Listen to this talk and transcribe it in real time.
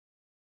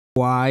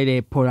why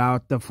they put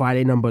out the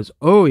Friday numbers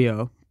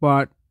earlier,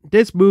 but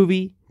this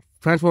movie,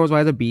 Transformers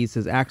Rise of Beasts,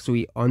 is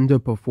actually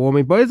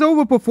underperforming, but it's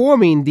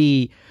overperforming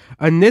the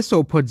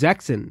initial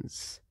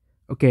projections.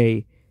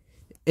 Okay,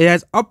 it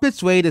has upped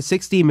its way to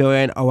 60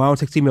 million, around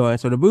 60 million.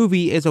 So the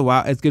movie is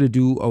it's gonna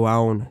do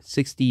around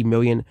 60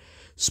 million.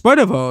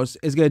 Spider-Verse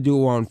is gonna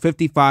do around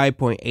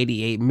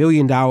 $55.88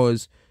 million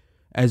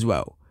as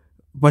well.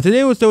 But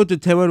today was still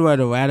determined where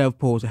the latter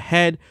pulls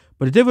ahead.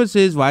 But the difference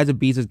is Rise of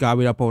Beasts is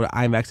garbage up over the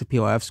IMAX and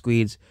PLF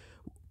screens,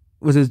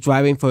 which is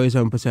driving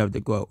 37% of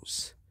the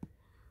gross.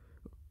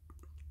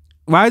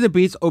 Rise of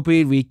Beasts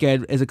opening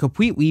weekend is a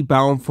complete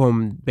rebound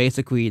from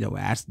basically the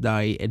last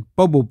night, and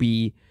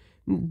Bumblebee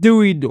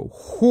doing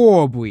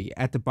horribly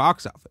at the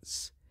box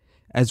office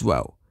as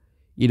well.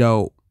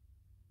 Yeah.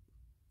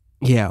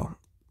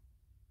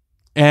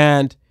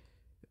 And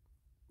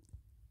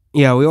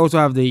yeah, we also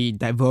have the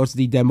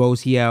diversity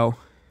demos here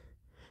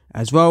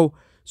as well.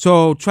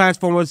 So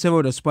Transformers,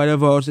 similar to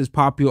Spider-Verse, is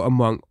popular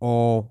among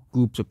all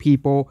groups of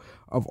people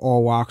of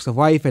all walks of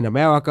life in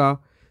America.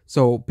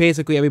 So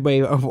basically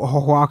everybody of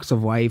all walks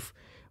of life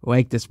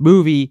like this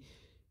movie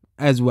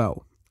as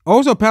well.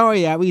 Also,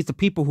 apparently, at least the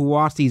people who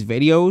watch these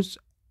videos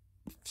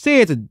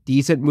say it's a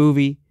decent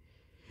movie.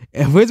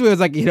 And originally it was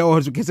like,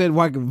 it's considered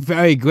like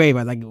very great.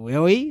 But like,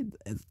 really?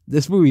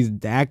 This movie's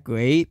that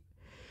great?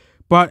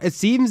 But it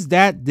seems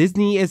that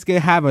Disney is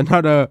going to have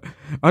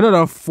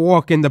another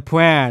fork in the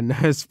plan.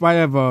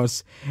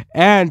 Spider-Verse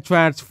and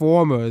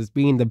Transformers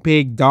being the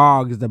big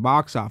dogs in the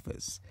box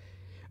office.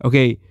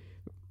 Okay,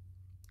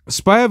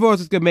 Spider-Verse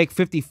is going to make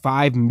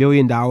 $55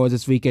 million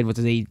this weekend, which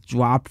is a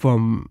drop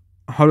from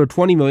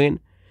 $120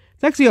 million.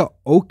 It's actually an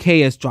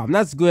okayest drop.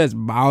 Not as good as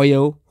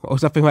Mario or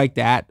something like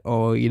that.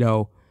 But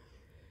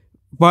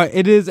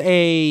it is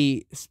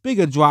a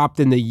bigger drop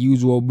than the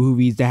usual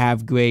movies that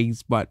have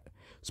grades. But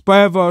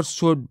Spider-Verse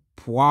should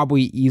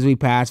probably easily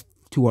pass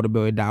 $200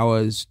 million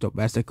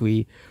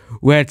domestically,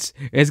 which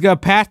is going to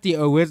pass the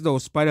original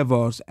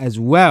Spider-Verse as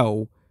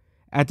well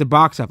at the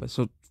box office.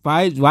 So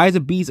Rise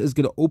of Beasts is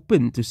going to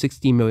open to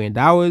 $16 million.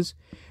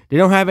 They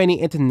don't have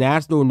any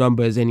international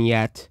numbers in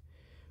yet,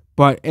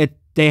 but it's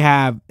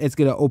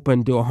going to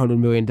open to $100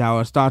 million.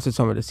 Starts with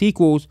some of the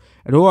sequels,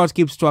 and all else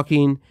keeps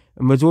trucking.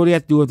 The majority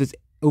has to do with this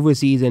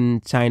overseas in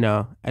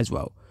China as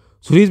well.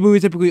 So these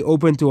movies typically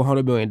open to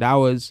 $100 million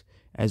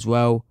as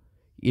well.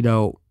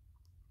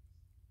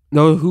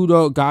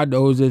 God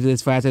knows if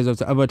it's fast as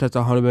it's ever touched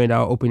 $100 million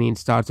opening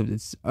starts of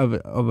its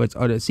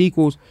other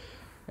sequels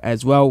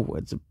as well.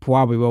 It's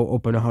probably will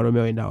open $100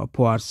 million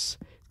plus.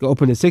 It's going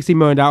to open to $60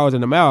 million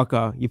in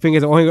America. You think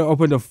it's only going to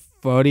open to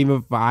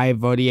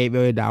 $38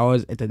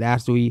 million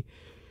internationally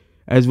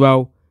as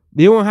well.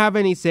 They don't have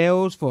any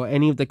sales for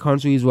any of the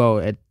countries.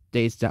 Well,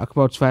 they talk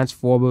about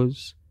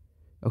Transformers.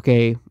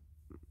 Okay.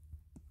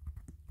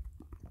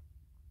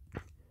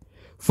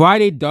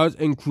 Friday does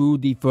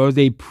include the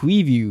Thursday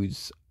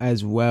previews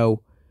as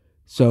well.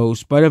 So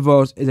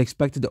Spider-Verse is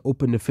expected to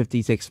open to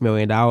 $56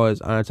 million on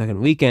a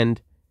second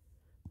weekend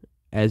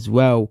as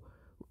well.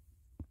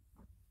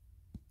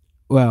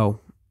 Well,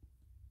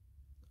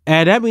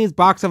 and that means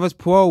Box Office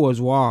Pro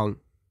was wrong.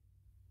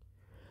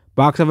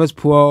 Box Office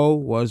Pro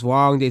was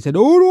wrong. They said,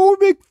 oh, it'll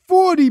make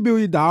 $40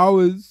 million.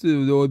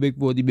 It'll only make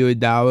 $40 million.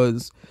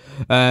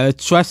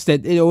 Trust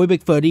that it'll only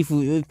make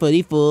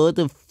 $34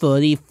 to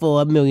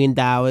 $34 million.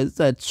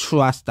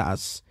 Trust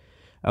us.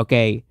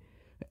 Okay.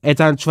 It's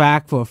on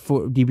track for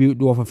debut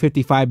north of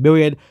 $55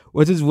 million,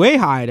 which is way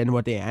higher than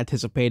what they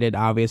anticipated,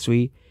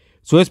 obviously.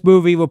 So this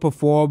movie will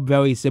perform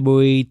very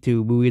similarly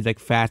to movies like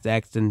Fast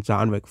X and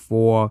John Wick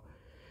 4.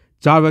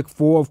 John Wick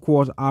 4, of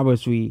course,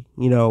 obviously,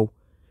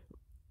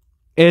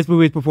 this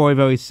movie is performing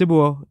very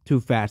similar to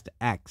Fast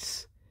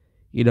X,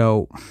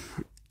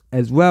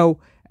 as well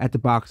at the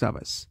box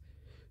office.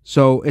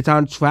 So it's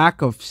on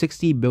track of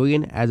 60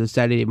 million as of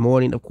Saturday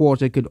morning. Of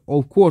course, it could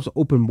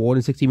open more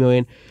than 60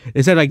 million.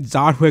 It said like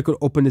John Wick could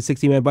open to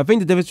 60 million, but I think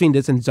the difference between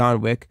this and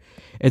John Wick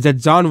is that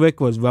John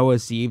Wick was well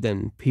received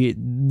and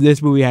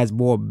this movie has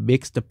more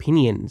mixed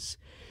opinions.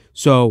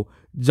 So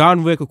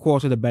John Wick, of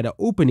course, had a better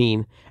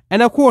opening,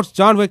 and of course,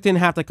 John Wick didn't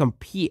have to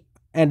compete,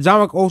 and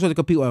John Wick also had to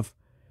compete with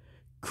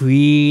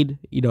Creed,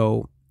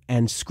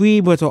 and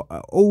Scream, was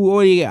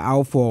already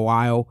out for a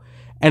while,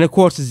 and of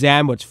course,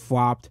 Shazam, which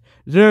flopped.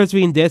 The difference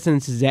between this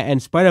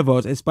and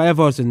Spider-Verse is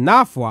Spider-Verse did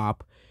not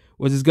flop,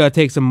 which is going to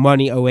take some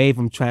money away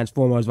from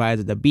Transformers Rise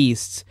of the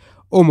Beasts,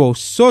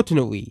 almost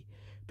certainly,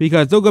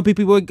 because there'll go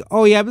people like,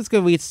 oh yeah, I'm just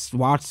going to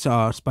watch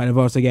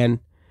Spider-Verse again.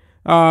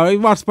 We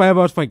watched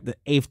Spider-Verse for like the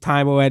 8th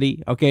time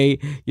already, okay?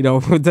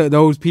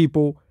 Those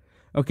people,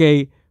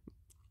 okay?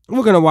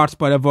 We're going to watch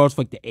Spider-Verse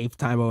for like the 8th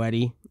time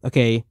already,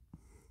 okay?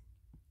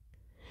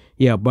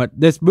 Yeah, but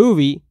this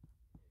movie,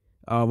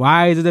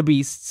 Rise of the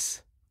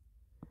Beasts,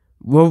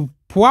 will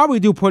probably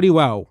do pretty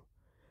well.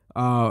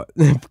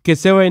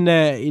 Considering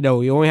that,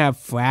 you only have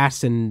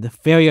Flash and the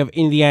failure of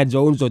Indiana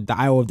Jones or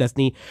Dial of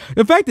Destiny.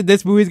 The fact that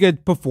this movie is going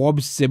to perform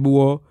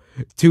similar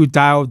to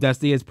Dial of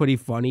Destiny is pretty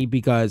funny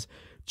because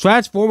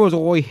Transformers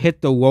already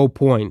hit the low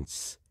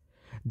points.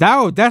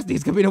 Dial of Destiny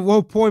is gonna be the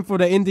low point for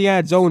the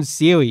Indiana Jones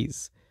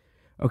series.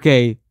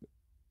 Okay.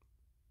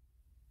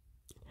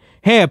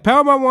 Hey, if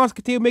Paramount wants to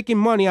continue making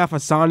money off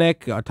of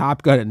Sonic,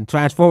 Top Gun, and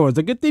Transformers,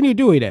 they continue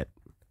doing it.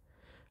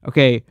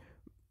 Okay.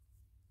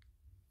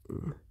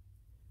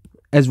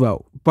 As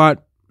well.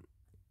 But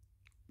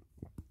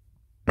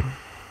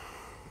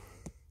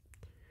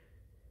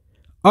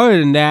other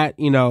than that,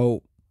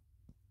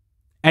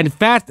 and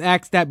Fast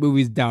X, that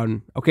movie's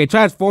done. Okay,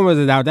 Transformers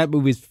is out. That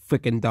movie's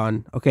freaking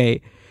done.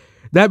 Okay.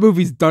 That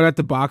movie's done at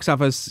the box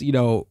office,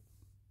 Yeah,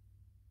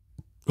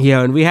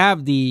 and we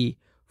have the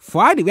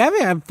Friday. We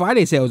haven't had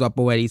Friday sales up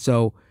already,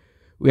 so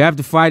we have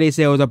the Friday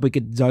sales up. We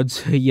could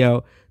judge,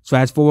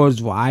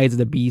 Transformers: Rise of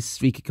the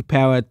Beast. We could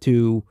compare it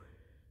to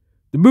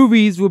the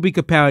movies. We'll be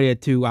comparing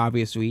it to,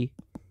 obviously.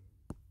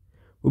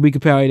 We'll be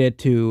comparing it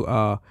to.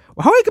 How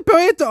are we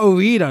comparing it to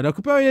Alita? They're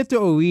comparing it to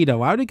Alita.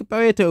 Why are they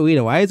comparing it to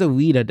Alita? Why is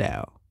Alita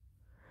down?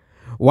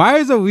 Why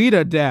is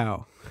Alita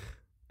down?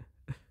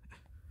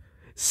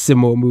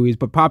 Similar movies,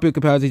 but popular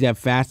comparisons have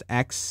Fast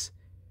X.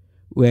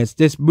 Whereas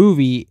this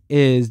movie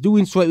is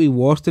doing slightly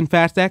worse than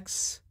Fast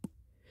X.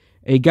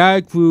 A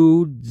guide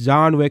through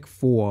John Wick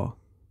 4.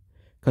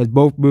 Because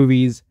both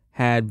movies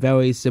had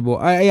very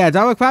similar... yeah,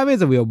 John Wick 5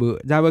 is a real movie.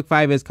 John Wick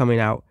 5 is coming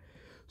out.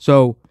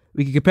 So,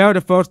 we can compare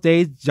the first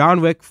days. John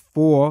Wick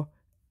 4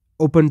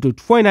 opened to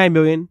 29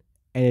 million.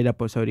 Ended up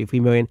with 33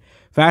 million.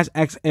 Fast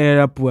X ended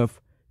up with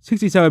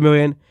 67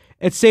 million.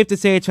 It's safe to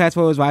say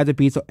Transformers: Rise of the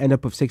Beast will end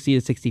up with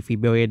 $60 to $63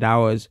 million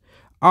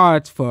on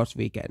its first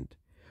weekend.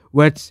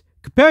 Which...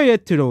 compare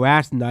it to the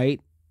last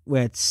night,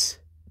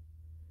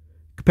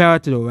 compare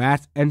it to the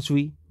last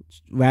entry,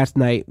 last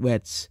night,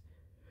 which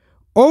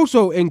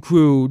also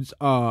includes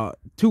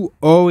 2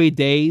 early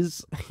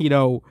days,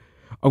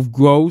 of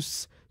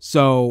gross.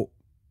 So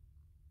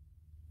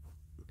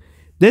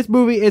this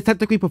movie is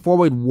technically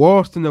performing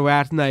worse than the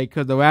last night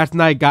because the last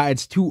night got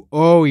its 2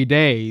 early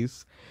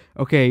days.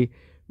 Okay,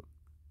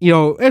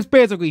 it's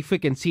basically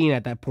freaking seen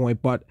at that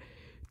point, but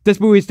this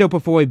movie is still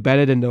performing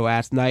better than the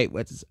last night,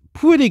 which is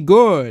pretty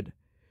good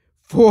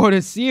for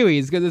the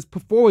series because it's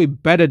performing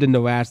better than the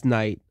last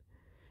night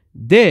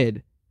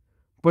did.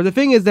 But the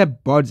thing is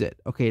that budget.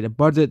 Okay, the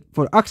budget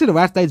for actually the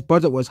last night's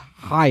budget was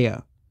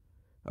higher.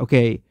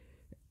 Okay,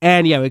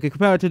 and yeah, we can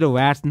compare it to the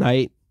last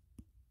night.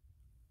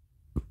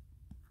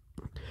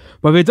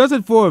 But if it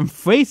doesn't for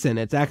inflation,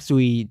 it's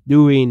actually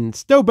doing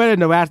still better than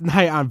the last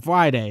night on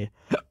Friday.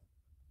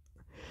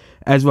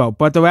 As well,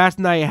 but the last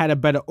night had a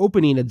better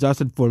opening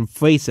adjusted for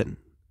inflation.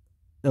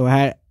 So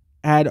it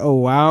had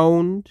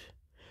around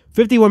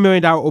 $51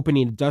 million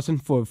opening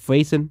adjusted for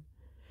inflation.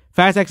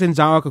 Fast X and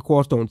John Wick, of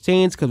course, don't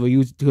change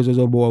because those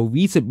are more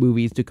recent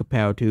movies to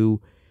compare to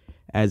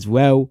as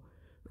well.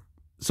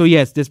 So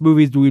yes, this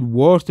movie is doing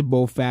worse than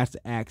both Fast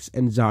X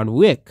and John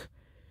Wick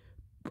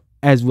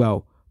as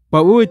well.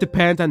 But really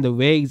depends on the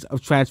ratings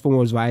of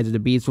Transformers: Rise of the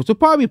Beast, which will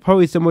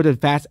probably similar to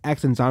Fast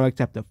X and John Wick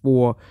Chapter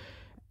 4.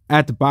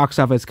 At the box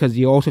office, because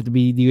you also have to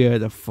be near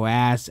the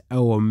Flash,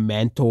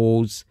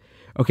 Elementals.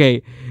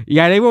 Okay,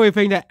 yeah, they really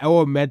think that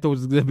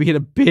Elementals is going to be a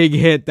big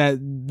hit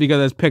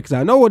because it's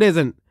Pixar. No, it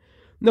isn't.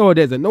 No one's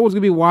going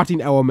to be watching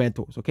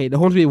Elementals, okay? No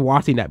one's going to be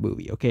watching that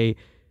movie, okay?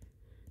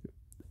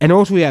 And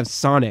also we have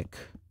Sonic,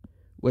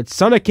 which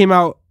Sonic came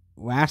out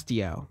last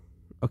year,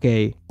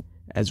 okay,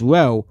 as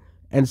well.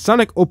 And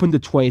Sonic opened to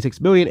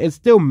 $26 million and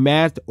still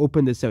managed to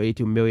open to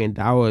 $72 million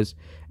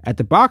at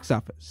the box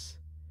office,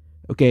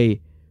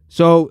 okay?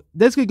 So,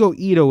 this could go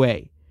either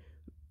way.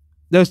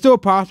 There's still a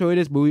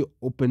possibility this movie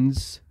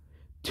opens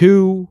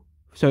to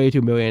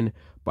 $72 million,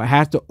 but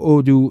has to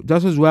do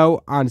just as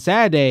well on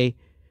Saturday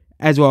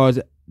as well as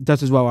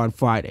just as well on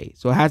Friday.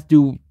 So, it has to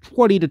do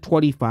 20 to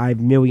 25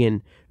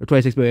 million or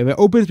 26 million. If it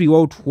opens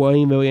below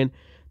 20 million,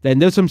 then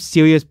there's some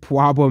serious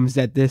problems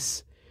that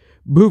this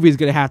movie is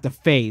going to have to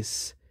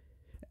face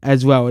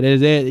as well. But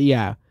it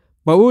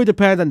really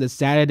depends on the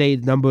Saturday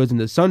numbers and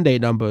the Sunday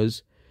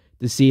numbers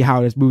to see how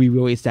this movie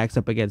really stacks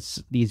up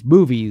against these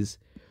movies.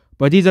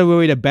 But these are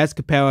really the best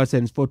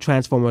comparisons for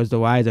Transformers: The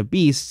Rise of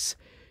Beasts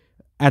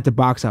at the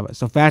box office.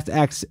 So Fast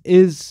X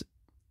is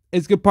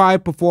could probably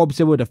perform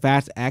similar to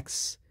Fast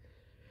X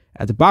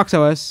at the box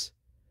office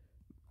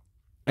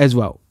as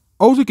well.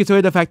 Also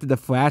consider the fact that The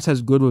Flash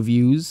has good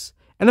reviews,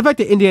 and the fact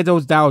that Indiana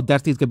Jones: Dial of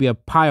Destiny is going to be a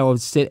pile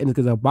of shit and it's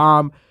going to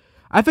bomb.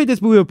 I think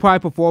this movie will probably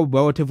perform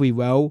relatively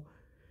well.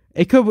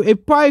 It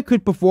probably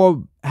could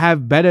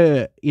have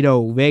better,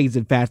 ratings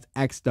than Fast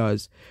X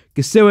does,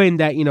 considering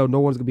that, no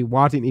one's going to be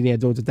watching Indiana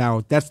Jones: Dial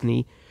of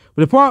Destiny.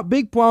 But the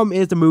big problem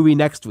is the movie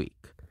next week.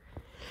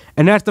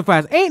 And that's The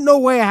Flash. Ain't no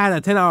way it has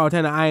a 10 out of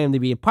 10 on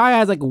IMDb. It probably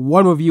has like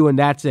 1 review and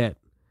that's it.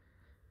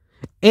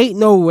 Ain't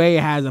no way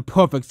it has a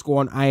perfect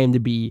score on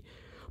IMDb.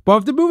 But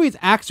if the movie is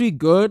actually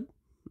good,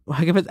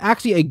 like if it's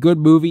actually a good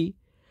movie,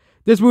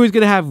 this movie's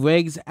going to have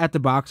legs at the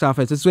box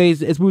office. This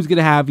movie's going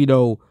to have,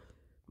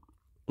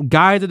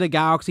 Guardians of the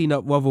Galaxy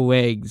level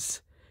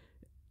legs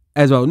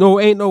as well. No,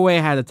 ain't no way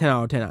it has a 10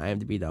 out of 10 on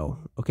IMDb though.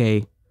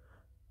 Okay.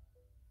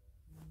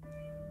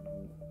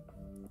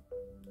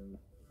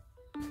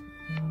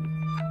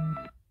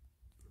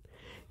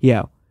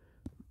 Yeah.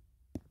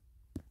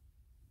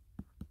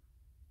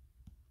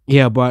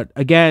 Yeah, but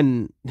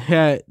again,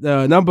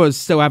 the numbers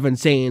still haven't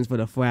changed for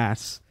the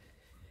Flash.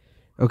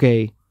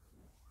 Okay.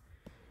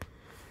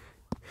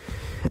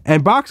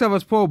 And Box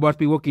Office Pro must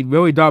be looking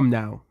really dumb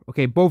now.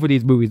 Okay, both of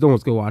these movies. No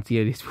one's gonna watch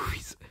either of these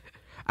movies.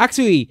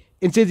 Actually,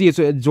 Insidious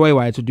and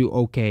Joyride will do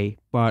okay,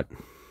 but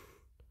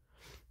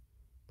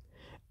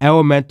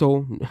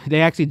Elemental,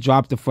 they actually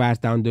dropped the Flash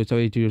down to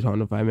 32 to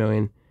 105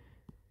 million.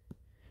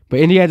 But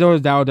Indiana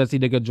Jones Down does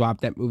seem like a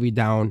drop that movie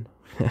down.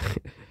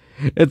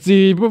 It's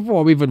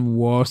perform even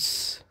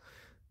worse.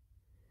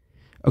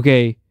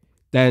 Okay,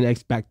 than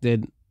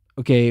expected.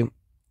 Okay.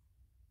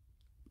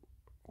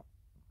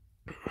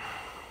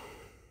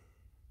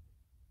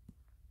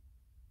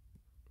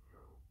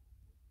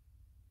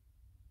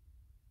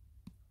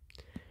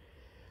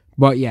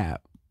 But yeah.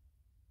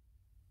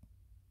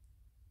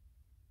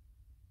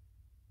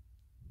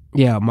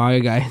 Yeah,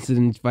 Mario Guys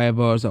and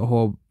Fireballs a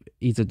whole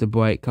Eats of the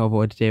Bright,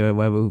 Cowboy Entertainment,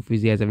 whatever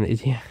enthusiasm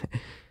is. Yeah.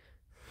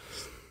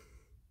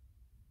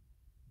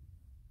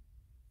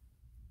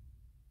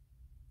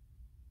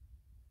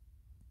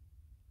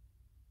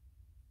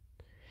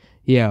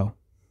 Yeah.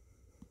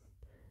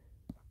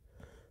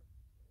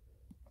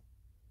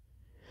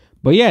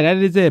 But yeah, that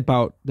is it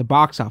about the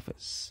box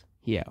office.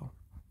 Yeah.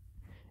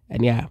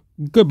 And yeah,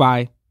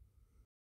 goodbye.